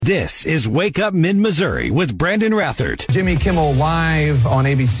This is Wake Up Mid-Missouri with Brandon Rathert. Jimmy Kimmel Live on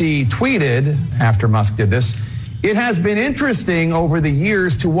ABC tweeted, after Musk did this, "It has been interesting over the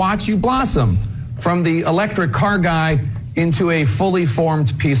years to watch you blossom from the electric car guy into a fully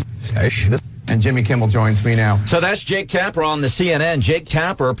formed piece of..." And Jimmy Kimmel joins me now. So that's Jake Tapper on the CNN. Jake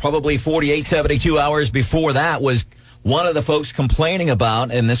Tapper, probably 48, 72 hours before that, was one of the folks complaining about,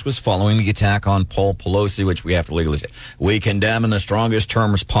 and this was following the attack on Paul Pelosi, which we have to legally say. We condemn in the strongest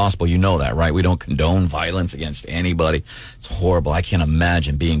terms possible. You know that, right? We don't condone violence against anybody. It's horrible. I can't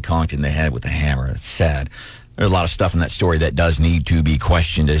imagine being conked in the head with a hammer. It's sad. There's a lot of stuff in that story that does need to be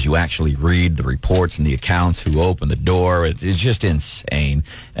questioned as you actually read the reports and the accounts, who opened the door. It's just insane.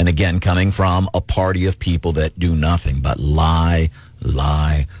 And again, coming from a party of people that do nothing but lie,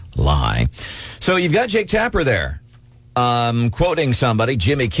 lie, lie. So you've got Jake Tapper there. Quoting somebody,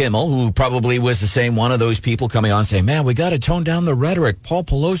 Jimmy Kimmel, who probably was the same one of those people coming on saying, man, we got to tone down the rhetoric. Paul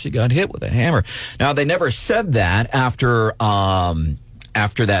Pelosi got hit with a hammer. Now, they never said that after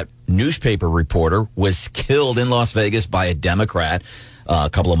that newspaper reporter was killed in Las Vegas by a Democrat a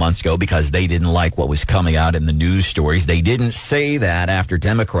couple of months ago because they didn't like what was coming out in the news stories. They didn't say that after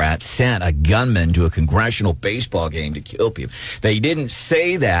Democrats sent a gunman to a congressional baseball game to kill people. They didn't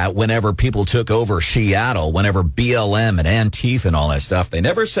say that whenever people took over Seattle, whenever BLM and Antifa and all that stuff. They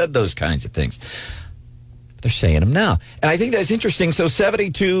never said those kinds of things. They're saying them now. And I think that's interesting. So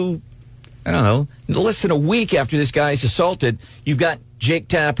 72, I don't know, less than a week after this guy's assaulted, you've got Jake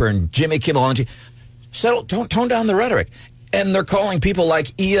Tapper and Jimmy Kimmel on. Settle, don't tone down the rhetoric. And they're calling people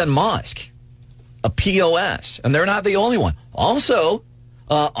like Elon Musk a POS. And they're not the only one. Also,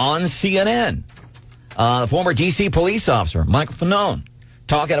 on CNN, former D.C. police officer Michael Fanone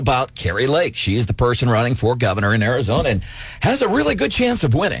talking about Kari Lake. She is the person running for governor in Arizona and has a really good chance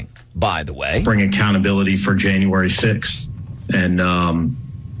of winning, by the way. Bring accountability for January 6th. And,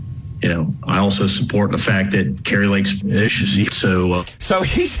 I also support the fact that Kari Lake's issues. So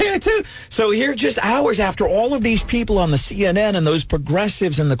he's saying it too. So here, just hours after all of these people on the CNN and those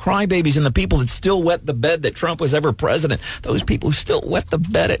progressives and the crybabies and the people that still wet the bed that Trump was ever president, those people who still wet the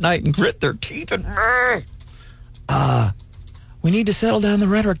bed at night and grit their teeth and we need to settle down the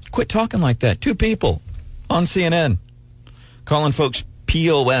rhetoric. Quit talking like that. Two people on CNN calling folks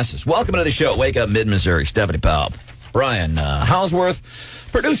POSs. Welcome to the show. Wake Up Mid-Missouri. Stephanie Powell, Brian Houseworth,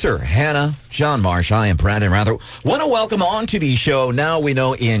 producer Hannah, John Marsh. I am Brandon Rather. Want to welcome on to the show now, we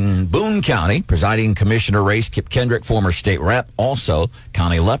know, in Boone County, presiding commissioner race, Kip Kendrick, former state rep, also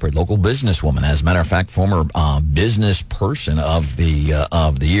Connie Leopard, local businesswoman. As a matter of fact, former business person of the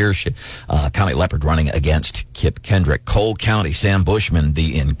year. Connie Leopard running against Kip Kendrick. Cole County, Sam Bushman,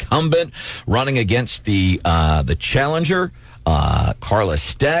 the incumbent, running against the challenger. Carla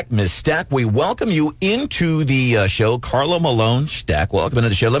Stack. Ms. Stack, we welcome you into the show. Carla Malone Stack, welcome into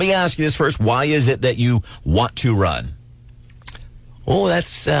the show. Let me ask you this first. Why is it that you want to run? Oh,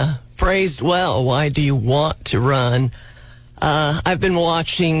 that's phrased well. Why do you want to run? I've been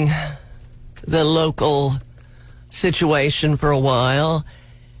watching the local situation for a while,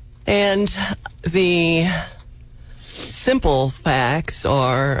 and the simple facts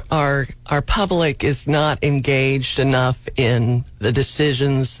are our public is not engaged enough in the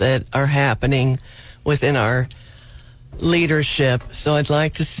decisions that are happening within our leadership. So I'd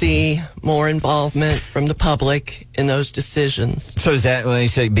like to see more involvement from the public in those decisions. So is that when you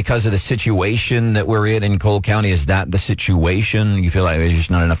say because of the situation that we're in Cole County, is that the situation? You feel like there's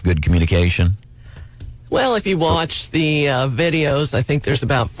just not enough good communication? Well, if you watch the videos, I think there's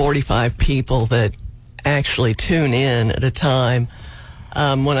about 45 people that actually tune in at a time.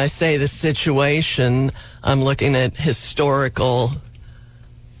 When I say the situation, I'm looking at historical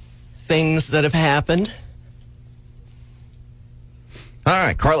things that have happened. All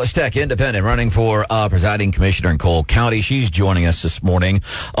right, Carla Stack, independent, running for presiding commissioner in Cole County. She's joining us this morning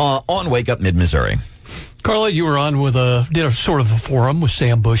on Wake Up Mid-Missouri. Carla, you were on with did a sort of a forum with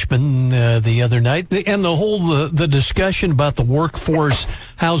Sam Bushman the other night, and the whole the discussion about the workforce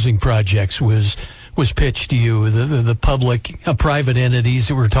housing projects was pitched to you, the public, private entities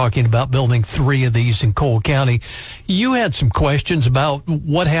that were talking about building 3 of these in Cole County. You had some questions about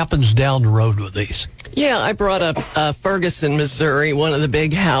what happens down the road with these. Yeah, I brought up Ferguson, Missouri, one of the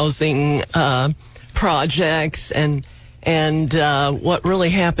big housing projects, and what really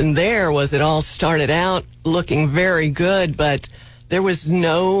happened there was it all started out looking very good, but there was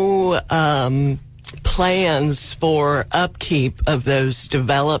no plans for upkeep of those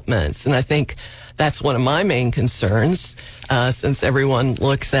developments, and I think that's one of my main concerns, since everyone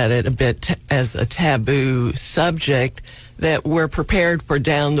looks at it a bit as a taboo subject, that we're prepared for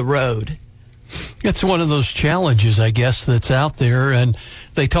down the road. It's one of those challenges, I guess, that's out there. And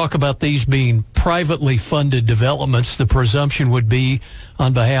they talk about these being privately funded developments. The presumption would be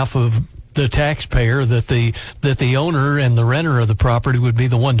on behalf of the taxpayer that the owner and the renter of the property would be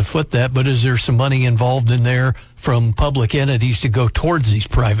the one to foot that. But is there some money involved in there from public entities to go towards these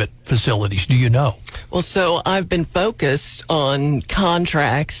private facilities? Do you know? Well, so I've been focused on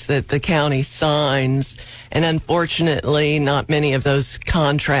contracts that the county signs, and unfortunately, not many of those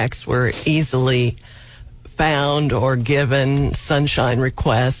contracts were easily found or given. Sunshine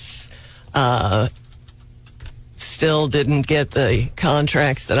requests. Still didn't get the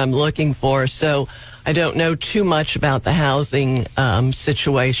contracts that I'm looking for, so I don't know too much about the housing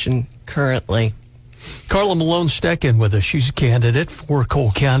situation currently. Carla Malone Steck in with us. She's a candidate for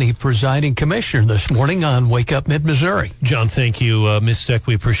Cole County Presiding Commissioner this morning on Wake Up Mid-Missouri. John, thank you. Ms. Steck,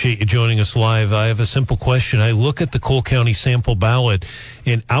 we appreciate you joining us live. I have a simple question. I look at the Cole County sample ballot,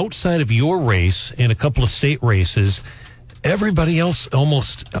 and outside of your race and a couple of state races, everybody else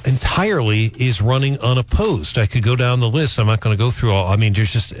almost entirely is running unopposed. I could go down the list. I'm not going to go through all. I mean,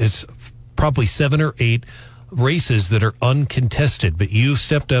 it's probably 7 or 8 races that are uncontested. But you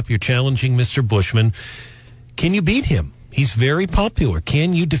stepped up. You're challenging Mr. Bushman. Can you beat him? He's very popular.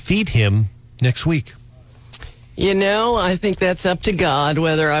 Can you defeat him next week? You know, I think that's up to God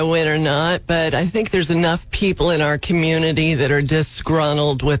whether I win or not, but I think there's enough people in our community that are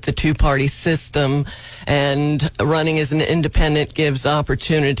disgruntled with the two-party system, and running as an independent gives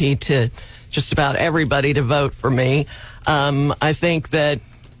opportunity to just about everybody to vote for me. I think that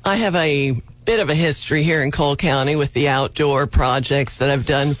I have a bit of a history here in Cole County with the outdoor projects that I've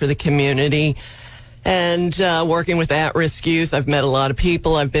done for the community. And working with at-risk youth, I've met a lot of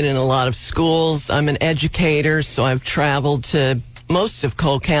people. I've been in a lot of schools. I'm an educator, so I've traveled to most of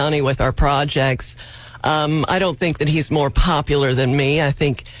Cole County with our projects. I don't think that he's more popular than me. I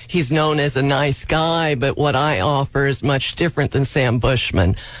think he's known as a nice guy, but what I offer is much different than Sam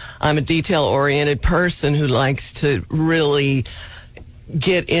Bushman. I'm a detail-oriented person who likes to really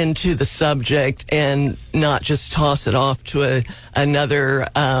get into the subject and not just toss it off to another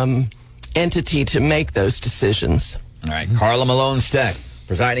entity to make those decisions. All right. Carla Malone Steck,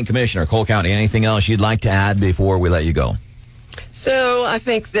 Presiding Commissioner, Cole County. Anything else you'd like to add before we let you go? So I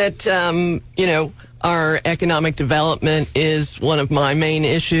think that, our economic development is one of my main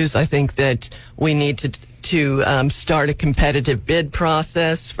issues. I think that we need to start a competitive bid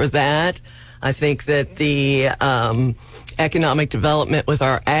process for that. I think that the economic development with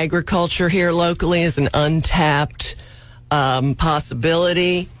our agriculture here locally is an untapped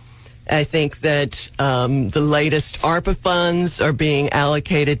possibility. I think that the latest ARPA funds are being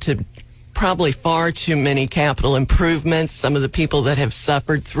allocated to probably far too many capital improvements. Some of the people that have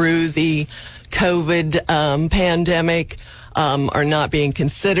suffered through the COVID pandemic are not being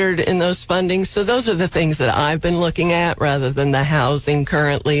considered in those fundings. So those are the things that I've been looking at rather than the housing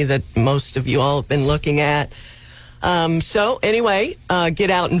currently that most of you all have been looking at. So anyway, get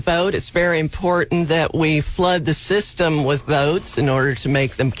out and vote. It's very important that we flood the system with votes in order to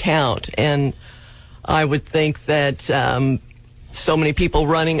make them count. And I would think that so many people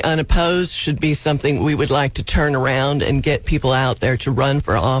running unopposed should be something we would like to turn around and get people out there to run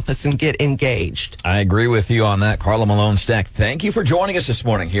for office and get engaged. I agree with you on that, Carla Malone Steck. Thank you for joining us this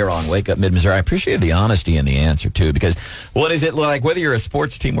morning here on Wake Up Mid-Missouri. I appreciate the honesty in the answer, too, because what is it like, whether you're a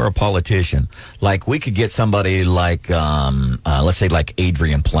sports team or a politician, like we could get somebody like, let's say like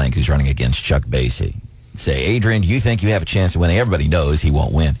Adrian Plank, who's running against Chuck Basie. Say, Adrian, do you think you have a chance of winning? Everybody knows he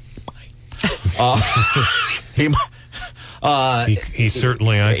won't win. He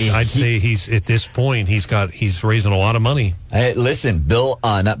certainly, I'd say he's at this point, he's raising a lot of money. Hey, listen, Chuck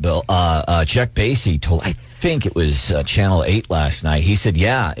Basie told, I think it was Channel 8 last night. He said,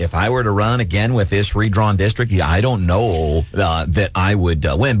 yeah, if I were to run again with this redrawn district, I don't know that I would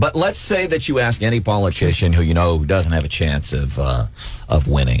win. But let's say that you ask any politician who who doesn't have a chance of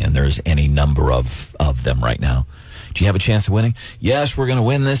winning, and there's any number of them right now. Do you have a chance of winning? Yes, we're going to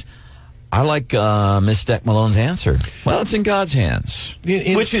win this. I like Ms. Steck Malone's answer. Well, it's in God's hands,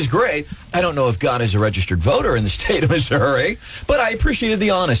 which is great. I don't know if God is a registered voter in the state of Missouri, but I appreciated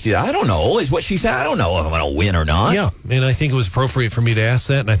the honesty. I don't know, is what she said. I don't know if I'm going to win or not. Yeah, and I think it was appropriate for me to ask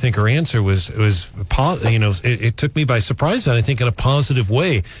that, and I think her answer was it took me by surprise, and I think in a positive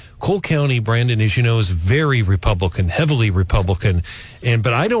way. Cole County, Brandon, as you know, is very Republican, heavily Republican,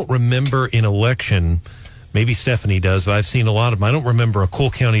 but I don't remember an election Maybe Stephanie does, but I've seen a lot of them. I don't remember a Cole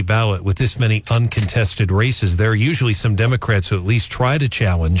County ballot with this many uncontested races. There are usually some Democrats who at least try to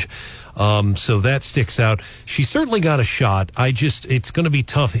challenge. So that sticks out. She certainly got a shot. It's going to be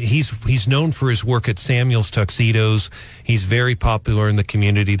tough. He's known for his work at Samuel's Tuxedos. He's very popular in the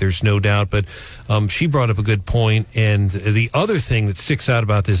community. There's no doubt. But she brought up a good point. And the other thing that sticks out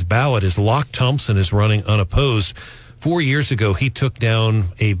about this ballot is Locke Thompson is running unopposed. 4 years ago, he took down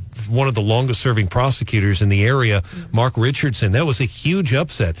one of the longest-serving prosecutors in the area, Mark Richardson. That was a huge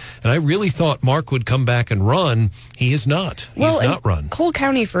upset. And I really thought Mark would come back and run. He has not. He's not run. Cole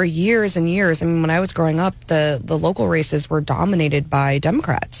County for years and years. I mean, when I was growing up, the local races were dominated by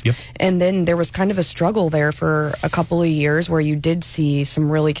Democrats. Yep. And then there was kind of a struggle there for a couple of years where you did see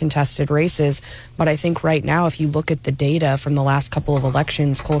some really contested races. But I think right now, if you look at the data from the last couple of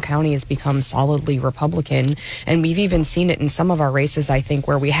elections, Cole County has become solidly Republican. And we've even seen it in some of our races, I think,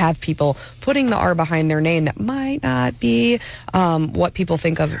 where we have people putting the R behind their name that might not be what people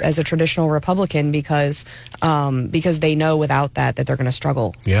think of as a traditional Republican because they know without that they're going to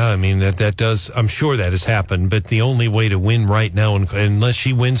struggle. Yeah, I mean, that does, I'm sure that has happened, but the only way to win right now, unless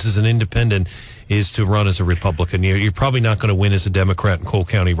she wins as an independent, is to run as a Republican. You're probably not going to win as a Democrat in Cole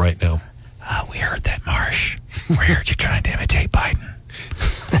County right now. We heard that, Marsh. We heard you trying to imitate Biden.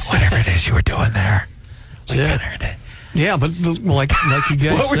 Whatever it is you were doing there, we heard it. Yeah, but like you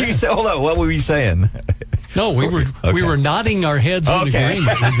guys What were you saying? Hold on. What were you saying? No, we were nodding our heads in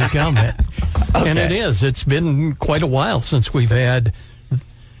agreement with the comment. Okay. And it's been quite a while since we've had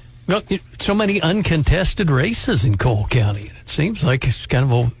so many uncontested races in Cole County. It seems like it's kind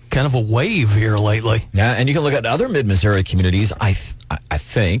of a wave here lately. Yeah, and you can look at other mid-Missouri communities. I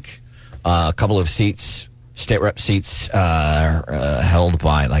think a couple of seats, state rep seats held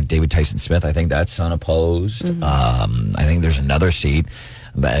by like David Tyson Smith. I think that's unopposed. Mm-hmm. I think there's another seat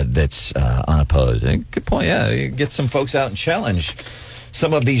that's unopposed. Good point. Yeah, you get some folks out and challenge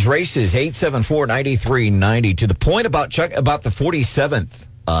some of these races. 874-9390. To the point about the 47th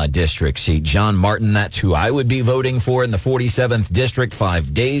district seat, John Martin, that's who I would be voting for in the 47th district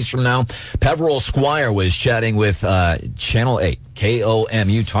 5 days from now. Peveril Squire was chatting with Channel 8,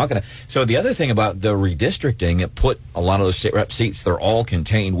 KOMU, so the other thing about the redistricting, it put a lot of those state rep seats, they're all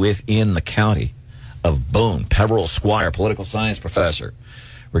contained within the county of Boone. Peveril Squire, political science professor,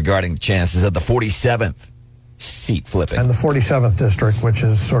 regarding the chances of the 47th seat flipping. And the 47th district, which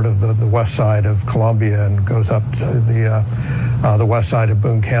is sort of the west side of Columbia and goes up to the west side of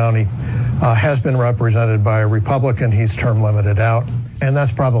Boone County, has been represented by a Republican. He's term limited out. And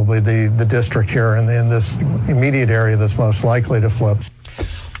that's probably the district here in this immediate area that's most likely to flip.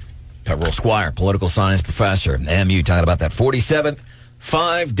 Peveril Squire, political science professor, MU, talking about that 47th.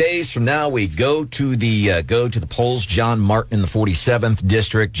 5 days from now, we go to the polls. John Martin in the 47th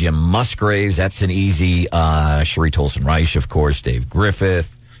district, Jim Musgraves, that's an easy. Cherie Tolson Reich, of course, Dave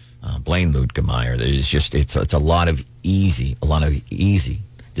Griffith, Blaine Luetkemeyer. It's a lot of easy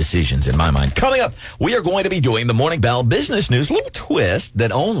decisions in my mind. Coming up, we are going to be doing the Morning Bell Business News, a little twist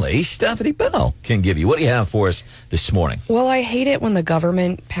that only Stephanie Bell can give you. What do you have for us this morning? Well, I hate it when the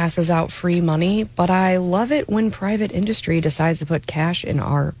government passes out free money, but I love it when private industry decides to put cash in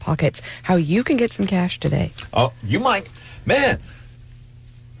our pockets. How you can get some cash today. Oh, you might. Man,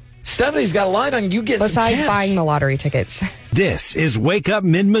 Stephanie's got a line on you getting some cash. Besides buying the lottery tickets. This is Wake Up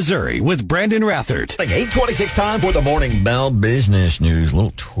Mid-Missouri with Brandon Rathert. 8:26 time for the Morning Bell Business News.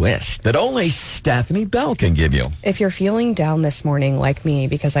 Little twist that only Stephanie Bell can give you. If you're feeling down this morning like me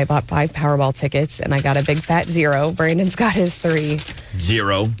because I bought 5 Powerball tickets and I got a big fat 0, Brandon's got his 3.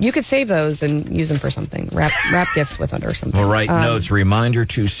 0. You could save those and use them for something. Wrap gifts with it or something. Well, write notes. Reminder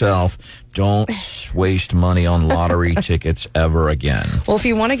to self, don't waste money on lottery tickets ever again. Well, if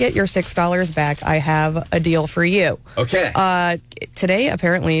you want to get your $6 back, I have a deal for you. Okay. Today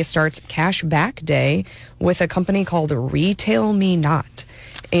apparently starts Cash Back Day with a company called Retail Me Not.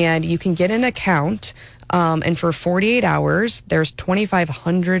 And you can get an account, and for 48 hours, there's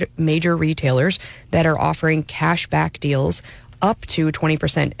 2,500 major retailers that are offering cash back deals up to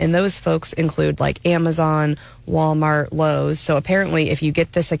 20%. And those folks include like Amazon, Walmart, Lowe's. So apparently if you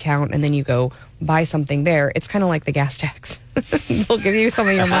get this account and then you go buy something there, it's kind of like the gas tax. They'll give you some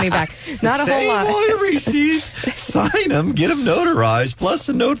of your money back. Not a whole lot. Save all your receipts, sign them, get them notarized, plus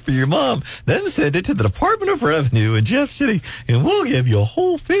a note for your mom. Then send it to the Department of Revenue in Jeff City, and we'll give you a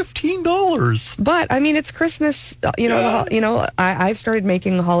whole $15. But I mean, it's Christmas. I've started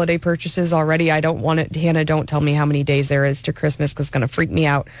making holiday purchases already. I don't want it. Hannah, don't tell me how many days there is to Christmas because it's going to freak me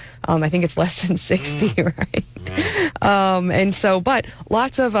out. I think it's less than 60, right? But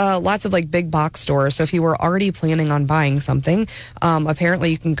lots of like big box stores. So if you were already planning on buying something,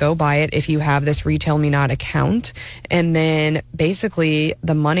 apparently you can go buy it if you have this Retail Me Not account, and then basically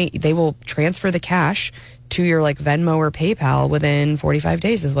the money, they will transfer the cash to your like Venmo or PayPal within 45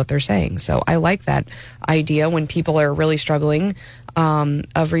 days is what they're saying. So I like that idea when people are really struggling,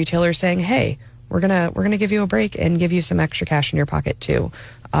 of retailers saying, hey, we're gonna give you a break and give you some extra cash in your pocket too,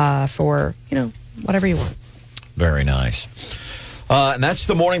 for, whatever you want. Very nice. And that's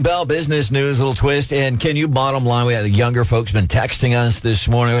the Morning Bell business news, little twist. And can you bottom line, we had the younger folks been texting us this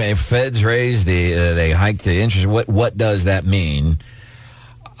morning. If Feds raised they hiked the interest. What does that mean?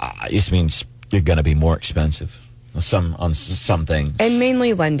 It just means you're going to be more expensive on some things. And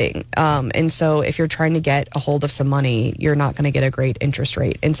mainly lending. And so if you're trying to get a hold of some money, you're not going to get a great interest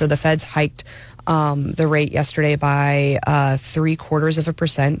rate. And so the Feds hiked the rate yesterday by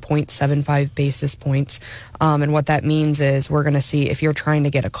 0.75%, 0.75 basis points. And what that means is we're going to see if you're trying to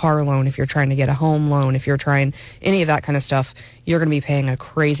get a car loan, if you're trying to get a home loan, if you're trying any of that kind of stuff, you're going to be paying a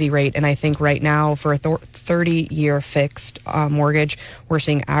crazy rate. And I think right now for a 30-year fixed mortgage, we're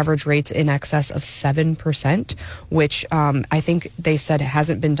seeing average rates in excess of 7%, which I think they said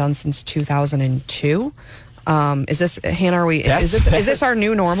hasn't been done since 2002. Is this, Hannah, is this our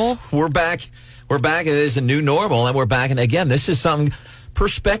new normal? We're back. It is a new normal, and we're back. And again, this is some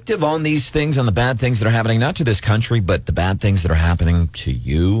perspective on these things, on the bad things that are happening, not to this country, but the bad things that are happening to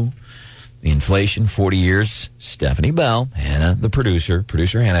you. The inflation, 40 years. Stephanie Bell, Hannah, the producer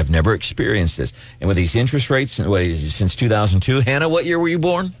Hannah, I've never experienced this. And with these interest rates, since 2002. Hannah, what year were you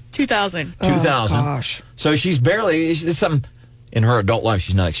born? 2000. 2000. Oh, gosh. So she's something in her adult life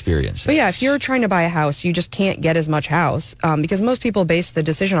she's not experienced. But yeah, if you're trying to buy a house, you just can't get as much house because most people base the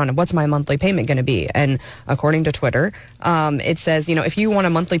decision on what's my monthly payment going to be. And according to Twitter, it says, if you want a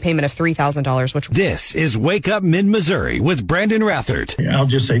monthly payment of $3,000, which... This is Wake Up Mid-Missouri with Brandon Rathert. I'll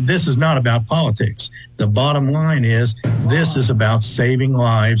just say this is not about politics. The bottom line is this is about saving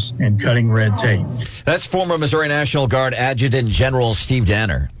lives and cutting red tape. That's former Missouri National Guard Adjutant General Steve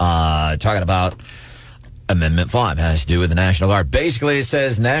Danner talking about Amendment 5 has to do with the National Guard. Basically, it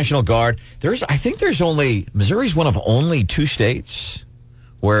says National Guard. Missouri's one of only 2 states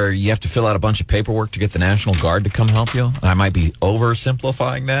where you have to fill out a bunch of paperwork to get the National Guard to come help you. And I might be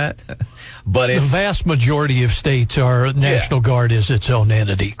oversimplifying that, but the vast majority of states are National Guard is its own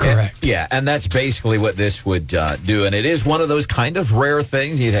entity, correct? And that's basically what this would do. And it is one of those kind of rare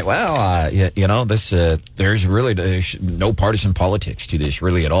things. You think, there's really no partisan politics to this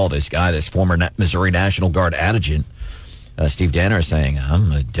really at all. This guy, this former Missouri National Guard adjutant, Steve Danner, is saying,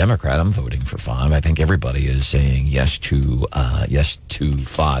 I'm a Democrat. I'm voting for 5. I think everybody is saying yes to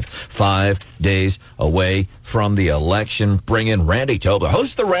 5. 5 days away from the election. Bring in Randy Tobler.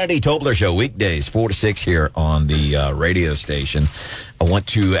 Host the Randy Tobler Show weekdays 4 to 6 here on the radio station. I want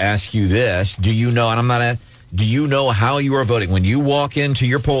to ask you this. Do you know how you are voting when you walk into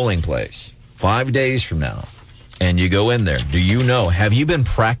your polling place 5 days from now? And you go in there. Do you know? Have you been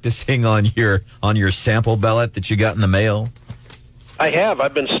practicing on your sample ballot that you got in the mail? I have.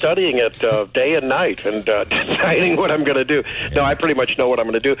 I've been studying it day and night and deciding what I'm going to do. No, I pretty much know what I'm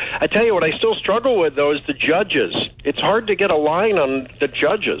going to do. I tell you what I still struggle with, though, is the judges. It's hard to get a line on the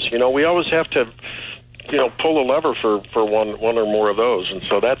judges. We always have to, pull a lever for one or more of those. And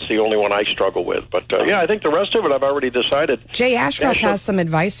so that's the only one I struggle with. But, I think the rest of it I've already decided. Jay Ashcroft has some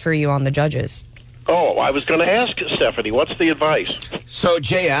advice for you on the judges. Oh, I was going to ask Stephanie, what's the advice? So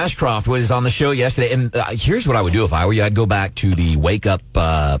Jay Ashcroft was on the show yesterday, and here's what I would do if I were you. I'd go back to the Wake Up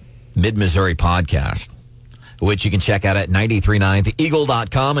Mid-Missouri podcast, which you can check out at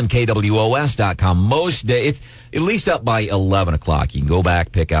 93.9theeagle.com and KWOS.com. Most days, it's at least up by 11 o'clock. You can go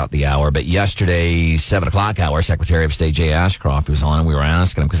back, pick out the hour. But yesterday, 7 o'clock hour, Secretary of State Jay Ashcroft was on, and we were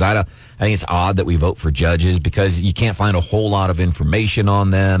asking him, because I think it's odd that we vote for judges because you can't find a whole lot of information on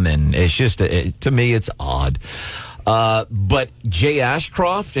them, and it's just, to me, it's odd. But Jay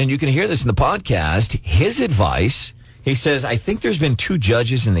Ashcroft, and you can hear this in the podcast, his advice... He says, I think there's been 2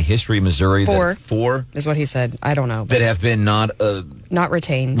 judges in the history of Missouri. 4 is what he said. I don't know. That have been not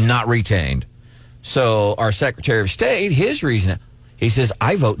retained. Not retained. So our Secretary of State, his reason, he says,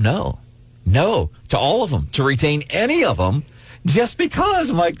 I vote no. No to all of them, to retain any of them. Just because.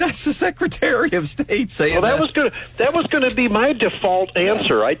 I'm like, that's the Secretary of State saying that was going to be my default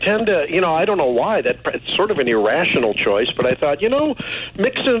answer. I tend to, I don't know why. It's sort of an irrational choice, but I thought,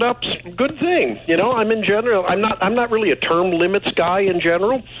 mixing it up's a good thing. I'm not really a term limits guy in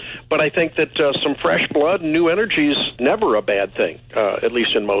general, but I think that some fresh blood and new energy is never a bad thing, at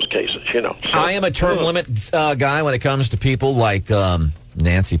least in most cases, So, I am a term limit guy when it comes to people like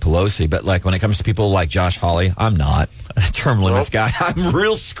Nancy Pelosi, but like when it comes to people like Josh Hawley, I'm not a term limits guy. I'm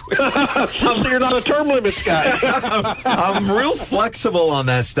real You're not a term limits guy. I'm real flexible on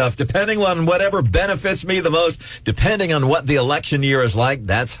that stuff, depending on whatever benefits me the most, depending on what the election year is like.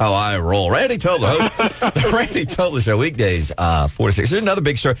 That's how I roll. Randy Tobler, host the Randy Tobler Show, weekdays 4 to 6. There's another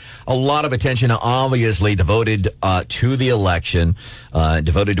big story. A lot of attention, obviously, devoted to the election,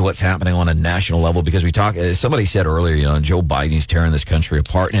 devoted to what's happening on a national level, because we talk. Somebody said earlier, Joe Biden's tearing this country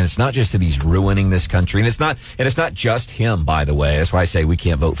apart, and it's not just that he's ruining this country, and it's not just him, by the way. That's why I say we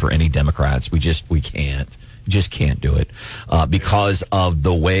can't vote for any Democrats. We can't. Just can't do it because of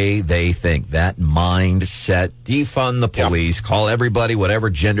the way they think. That mindset, defund the police, call everybody whatever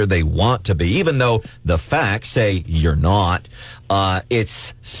gender they want to be, even though the facts say you're not.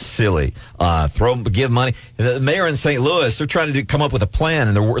 It's silly. Give money. The mayor in St. Louis, they're trying to come up with a plan,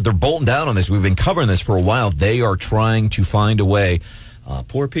 and they're bolting down on this. We've been covering this for a while. They are trying to find a way.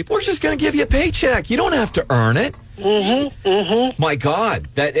 Poor people are just going to give you a paycheck. You don't have to earn it. My God,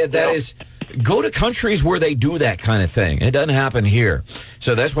 that is. Go to countries where they do that kind of thing. It doesn't happen here,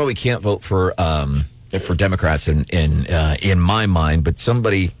 so that's why we can't vote for Democrats in my mind. But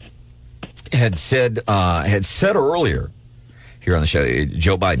somebody had said earlier here on the show,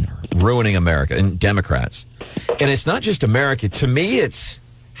 Joe Biden ruining America and Democrats, and it's not just America. To me, it's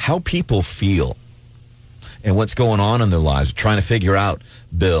how people feel and what's going on in their lives, trying to figure out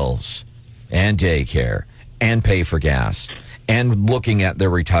bills and daycare and pay for gas and looking at their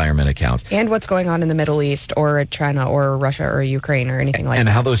retirement accounts. And what's going on in the Middle East or China or Russia or Ukraine or anything like that. And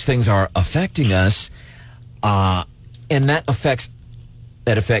how those things are affecting us. And that affects,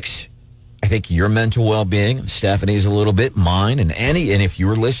 I think, your mental well-being. Stephanie's a little bit, mine, and Annie. And if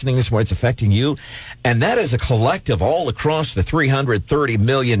you're listening this morning, it's affecting you. And that is a collective all across the 330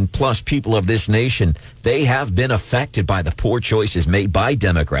 million plus people of this nation. They have been affected by the poor choices made by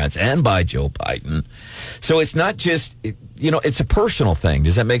Democrats and by Joe Biden. So it's not just, it's a personal thing.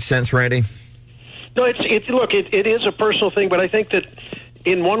 Does that make sense, Randy? No, it is a personal thing, but I think that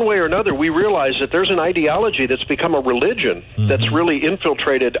in one way or another, we realize that there's an ideology that's become a religion that's really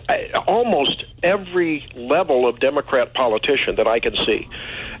infiltrated almost every level of Democrat politician that I can see.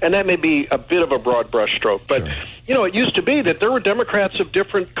 And that may be a bit of a broad brush stroke. But, it used to be that there were Democrats of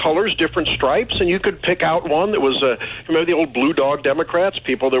different colors, different stripes, and you could pick out one that was, remember the old Blue Dog Democrats,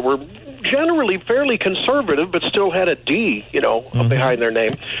 people that were generally fairly conservative but still had a D, behind their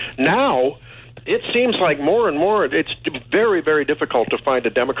name. Now, it seems like more and more it's very, very difficult to find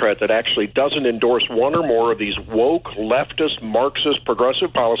a Democrat that actually doesn't endorse one or more of these woke, leftist, Marxist,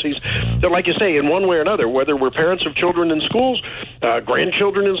 progressive policies that, like you say, in one way or another, whether we're parents of children in schools,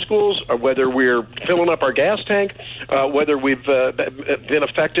 grandchildren in schools, or whether we're filling up our gas tank, whether we've been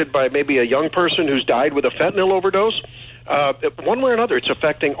affected by maybe a young person who's died with a fentanyl overdose, one way or another, it's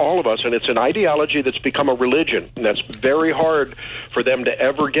affecting all of us, and it's an ideology that's become a religion, and that's very hard for them to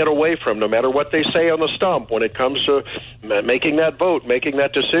ever get away from, no matter what they say on the stump. When it comes to making that vote, making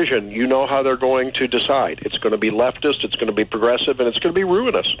that decision, you know how they're going to decide. It's going to be leftist, it's going to be progressive, and it's going to be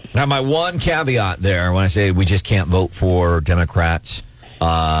ruinous. Now, my one caveat there, when I say we just can't vote for Democrats,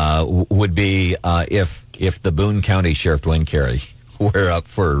 would be if the Boone County Sheriff Dwayne Carey were up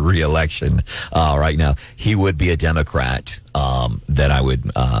for re-election right now, he would be a Democrat that I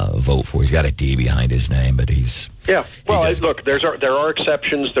would vote for. He's got a D behind his name, but he's... Yeah, well, look, there are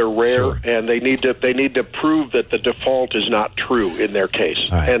exceptions. They're rare, and they need to prove that the default is not true in their case.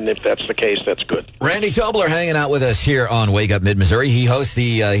 Right. And if that's the case, that's good. Randy Tobler hanging out with us here on Wake Up Mid-Missouri. He hosts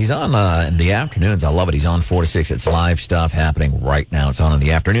he's on in the afternoons. I love it. He's on 4 to 6. It's live stuff happening right now. It's on in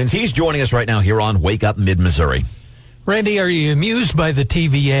the afternoons. He's joining us right now here on Wake Up Mid-Missouri. Randy, are you amused by the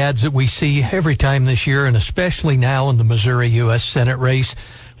TV ads that we see every time this year, and especially now in the Missouri U.S. Senate race,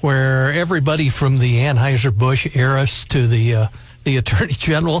 where everybody from the Anheuser-Busch heiress to the Attorney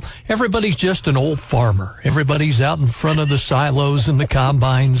General, everybody's just an old farmer. Everybody's out in front of the silos and the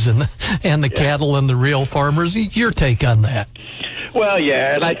combines and the cattle and the real farmers. Your take on that? Well,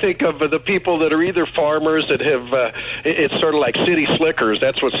 yeah, and I think of the people that are either farmers that have, it's sort of like city slickers.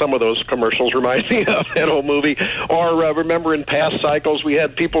 That's what some of those commercials remind me of, that old movie. Or remember in past cycles we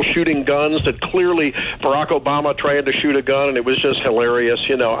had people shooting guns that clearly Barack Obama trying to shoot a gun, and it was just hilarious.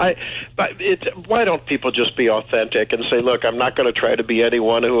 Why don't people just be authentic and say, look, I'm not going to try to be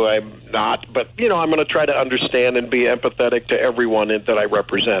anyone who I'm not, but, I'm going to try to understand and be empathetic to everyone that I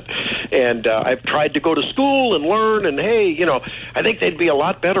represent. And I've tried to go to school and learn, and, hey, I think they'd be a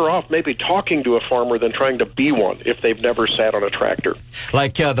lot better off maybe talking to a farmer than trying to be one if they've never sat on a tractor.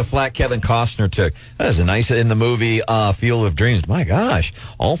 Like the flat Kevin Costner took. That was a nice, in the movie Field of Dreams. My gosh,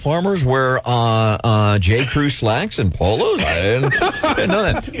 all farmers wear J. Crew slacks and polos? I didn't know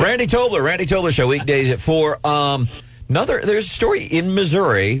that. Randy Tobler Show, weekdays at 4. There's a story in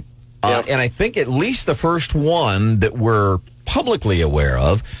Missouri, and I think at least the first one that we're publicly aware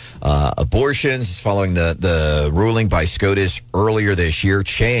of. Abortions, following the ruling by SCOTUS earlier this year,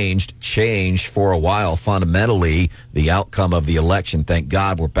 changed for a while fundamentally the outcome of the election. Thank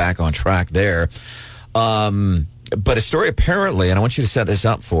God we're back on track there. But a story apparently, and I want you to set this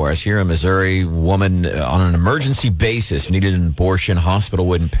up for us, here in Missouri, woman on an emergency basis needed an abortion. Hospital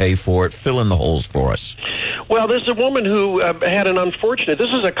wouldn't pay for it. Fill in the holes for us. Well, there's a woman who had an unfortunate.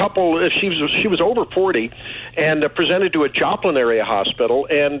 This is a couple. She was over 40 and presented to a Joplin area hospital,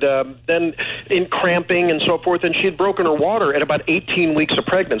 and then in cramping and so forth. And she had broken her water at about 18 weeks of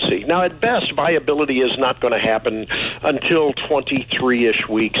pregnancy. Now, at best, viability is not going to happen until 23-ish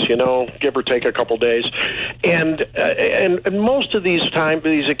weeks. Give or take a couple days. And most of these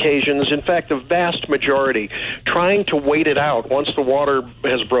occasions, in fact, the vast majority, trying to wait it out once the water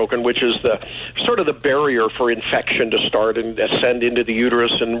has broken, which is the sort of the barrier for infection to start and ascend into the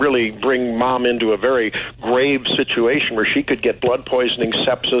uterus and really bring mom into a very grave situation where she could get blood poisoning,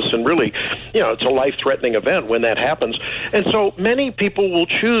 sepsis, and really, it's a life-threatening event when that happens. And so many people will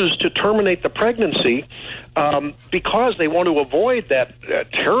choose to terminate the pregnancy because they want to avoid that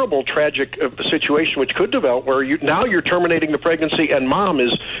terrible, tragic situation which could develop where you're terminating the pregnancy and mom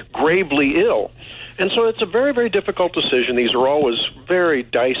is gravely ill. And so it's a very, very difficult decision. These are always very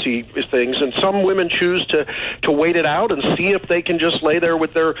dicey things, and some women choose to wait it out and see if they can just lay there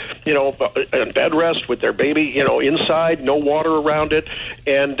with their, in bed rest with their baby, inside, no water around it.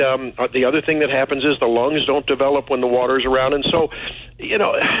 And the other thing that happens is the lungs don't develop when the water's around. And so,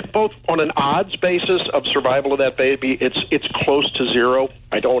 both on an odds basis of survival of that baby, it's close to zero.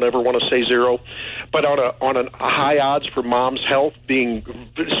 I don't ever want to say zero, but on a high odds for mom's health being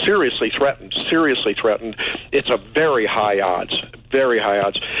seriously threatened, it's a very high odds.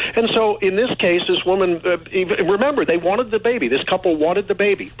 And so in this case, this woman, remember, they wanted the baby. This couple wanted the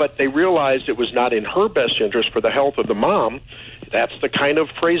baby, but they realized it was not in her best interest for the health of the mom. That's the kind of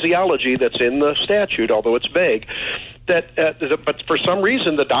phraseology that's in the statute, although it's vague. But for some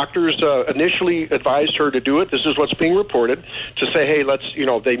reason, the doctors initially advised her to do it. This is what's being reported, to say, hey,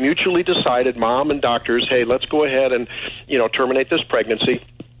 they mutually decided, mom and doctors, hey, let's go ahead and, terminate this pregnancy.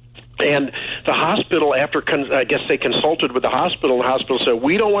 And the hospital, I guess they consulted with the hospital, and the hospital said,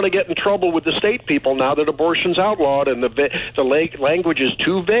 we don't want to get in trouble with the state people now that abortion's outlawed, and the language is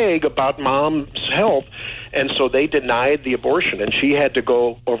too vague about mom's health. And so they denied the abortion, and she had to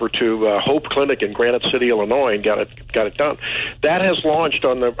go over to Hope Clinic in Granite City, Illinois, and got it done. That has launched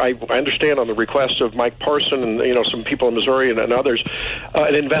I understand on the request of Mike Parson and some people in Missouri and others,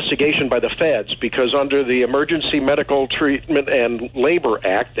 an investigation by the feds, because under the Emergency Medical Treatment and Labor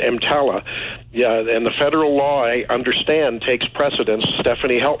Act, EMTALA, and the federal law, I understand, takes precedence.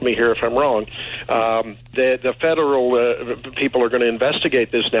 Stephanie, help me here if I'm wrong. The federal people are going to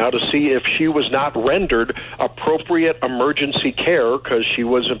investigate this now to see if she was not rendered appropriate emergency care because she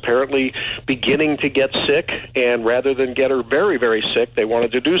was apparently beginning to get sick, and rather than get her very, very sick, they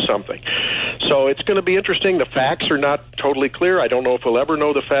wanted to do something. So it's going to be interesting. The facts are not totally clear. I don't know if we'll ever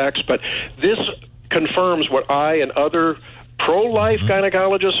know the facts, but this confirms what I and other pro-life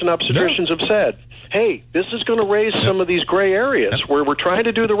gynecologists and obstetricians have said. Hey, this is going to raise some of these gray areas where we're trying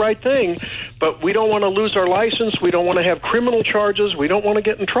to do the right thing, but we don't want to lose our license. We don't want to have criminal charges. We don't want to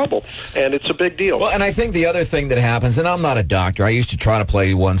get in trouble, and it's a big deal. Well, and I think the other thing that happens, and I'm not a doctor. I used to try to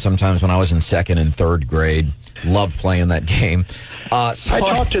play one sometimes when I was in second and third grade. Loved playing that game. I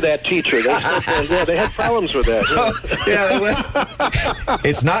talked to that teacher. They had problems with that.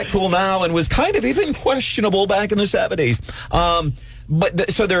 It's not cool now and was kind of even questionable back in the 70s.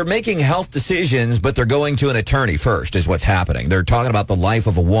 So they're making health decisions, but they're going to an attorney first is what's happening. They're talking about the life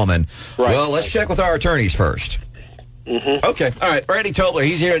of a woman. Right. Well, let's check with our attorneys first. Mm-hmm. Okay. All right. Randy Tobler,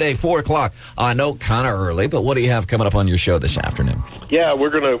 he's here today, 4 o'clock. I know kind of early, but what do you have coming up on your show this afternoon? Yeah, we're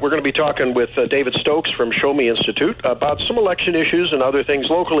gonna be talking with David Stokes from Show Me Institute about some election issues and other things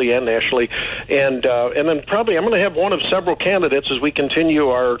locally and nationally, and then probably I'm going to have one of several candidates as we continue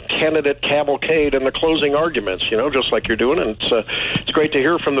our candidate cavalcade and the closing arguments. Just like you're doing, and it's great to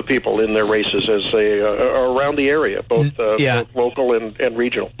hear from the people in their races as they are around the area, both local and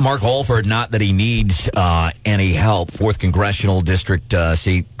regional. Mark Holford, not that he needs any help. 4th Congressional District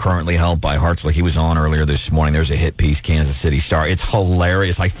seat currently held by Hartzler. He was on earlier this morning. There's a hit piece, Kansas City Star. It's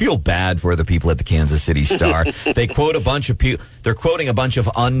hilarious. I feel bad for the people at the Kansas City Star. They quote a bunch of people. They're quoting a bunch of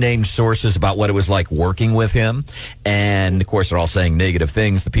unnamed sources about what it was like working with him. And, of course, they're all saying negative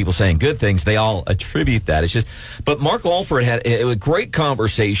things. The people saying good things, they all attribute that. It's just, but Mark Alford had a great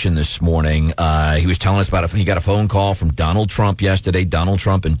conversation this morning. He was telling us about it. He got a phone call from Donald Trump yesterday. Donald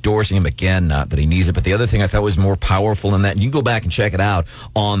Trump endorsing him again, not that he needs it. But the other thing I thought was more powerful than that, and you can go back and check it out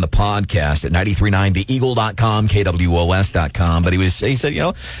on the podcast at 939theeagle.com, KWOS.com. But he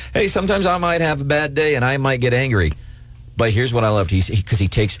said, hey, sometimes I might have a bad day and I might get angry. But here's what I loved. Because he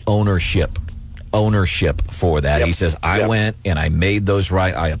takes ownership for that. Yep. He says, I went and I made those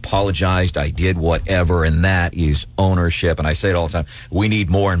right. I apologized. I did whatever. And that is ownership. And I say it all the time. We need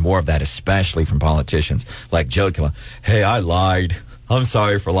more and more of that, especially from politicians like Joe. Come on. Hey, I lied. I'm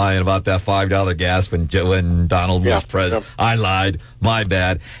sorry for lying about that $5 gas when Donald was president. I lied. My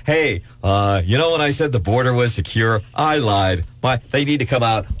bad. Hey, when I said the border was secure, I lied. They need to come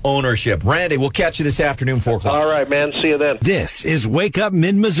out. Ownership. Randy, we'll catch you this afternoon, 4 o'clock. All right, man. See you then. This is Wake Up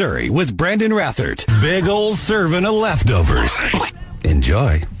Mid-Missouri with Brandon Rathert. Big old serving of leftovers.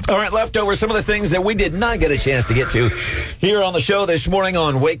 Enjoy. All right, leftovers, some of the things that we did not get a chance to get to here on the show this morning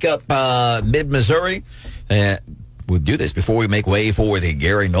on Wake Up Mid-Missouri. We'll do this before we make way for the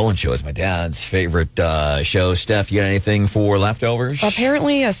Gary Nolan Show. It's my dad's favorite show. Steph, you got anything for leftovers?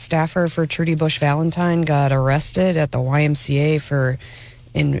 Apparently, a staffer for Trudy Bush Valentine got arrested at the YMCA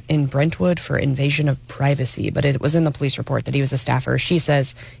in Brentwood for invasion of privacy, but it was in the police report that he was a staffer. She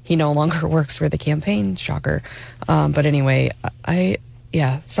says he no longer works for the campaign. Shocker. But anyway,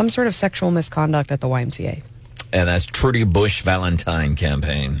 some sort of sexual misconduct at the YMCA. And that's Trudy Bush Valentine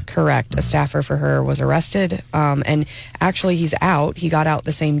campaign. Correct. A staffer for her was arrested. And actually, he's out. He got out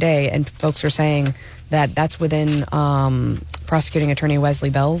the same day. And folks are saying that that's within prosecuting attorney Wesley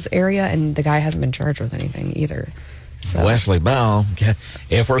Bell's area. And the guy hasn't been charged with anything either. So. Wesley Bell,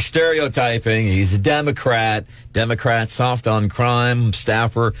 if we're stereotyping, he's a Democrat, soft on crime,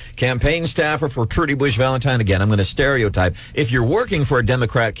 campaign staffer for Trudy Bush Valentine. Again, I'm going to stereotype. If you're working for a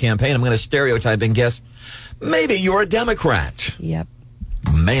Democrat campaign, I'm going to stereotype and guess maybe you're a Democrat. Yep.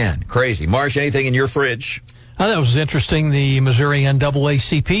 Man, crazy. Marsh, anything in your fridge? That was interesting. The Missouri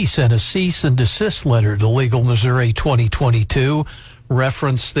NAACP sent a cease and desist letter to Legal Missouri 2022,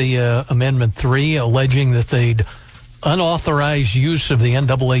 referenced the Amendment 3, alleging that they'd unauthorized use of the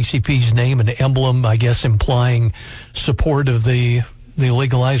NAACP's name and emblem, I guess implying support of the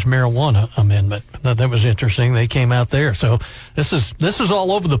legalized marijuana amendment. I thought that was interesting. They came out there. So this is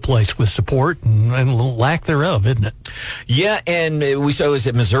all over the place with support and lack thereof, isn't it? Yeah, and we saw, was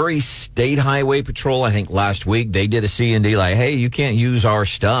it Missouri State Highway Patrol, I think last week, they did a C&D like, hey, you can't use our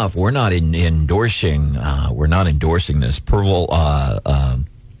stuff. We're not endorsing this. Peveril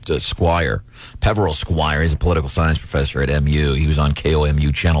Squire, he's a political science professor at MU. He was on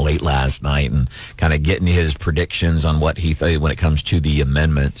KOMU Channel 8 last night and kind of getting his predictions on what he thought when it comes to the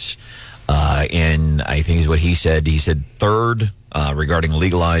amendments. And I think is what he said. He said third regarding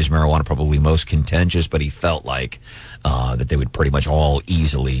legalized marijuana, probably most contentious, but he felt like that they would pretty much all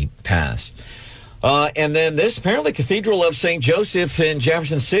easily pass. And then this, apparently Cathedral of St. Joseph in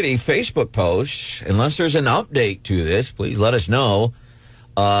Jefferson City Facebook post, unless there's an update to this, please let us know.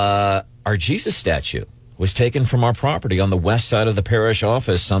 Our Jesus statue was taken from our property on the west side of the parish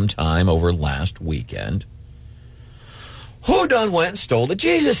office sometime over last weekend. Who done went and stole the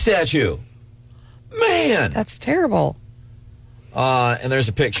Jesus statue? Man! That's terrible. And there's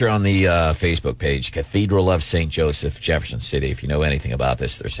a picture on the Facebook page, Cathedral of St. Joseph, Jefferson City. If you know anything about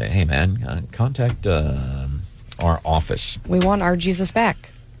this, they're saying, hey, man, contact our office. We want our Jesus back.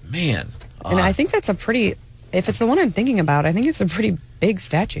 Man. And I think that's if it's the one I'm thinking about, I think it's a pretty big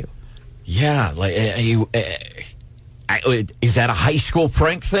statue. Yeah, like is that a high school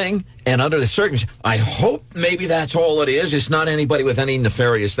prank thing? And under the circumstances, I hope maybe that's all it is. It's not anybody with any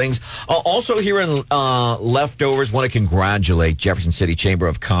nefarious things. Also here in Leftovers, want to congratulate Jefferson City Chamber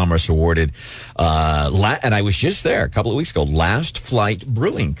of Commerce awarded, and I was just there a couple of weeks ago, Last Flight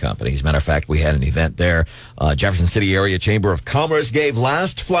Brewing Company. As a matter of fact, we had an event there. Jefferson City Area Chamber of Commerce gave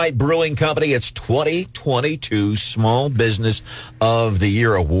Last Flight Brewing Company its 2022 Small Business of the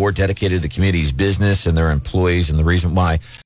Year award dedicated to the community's business and their employees. And the reason why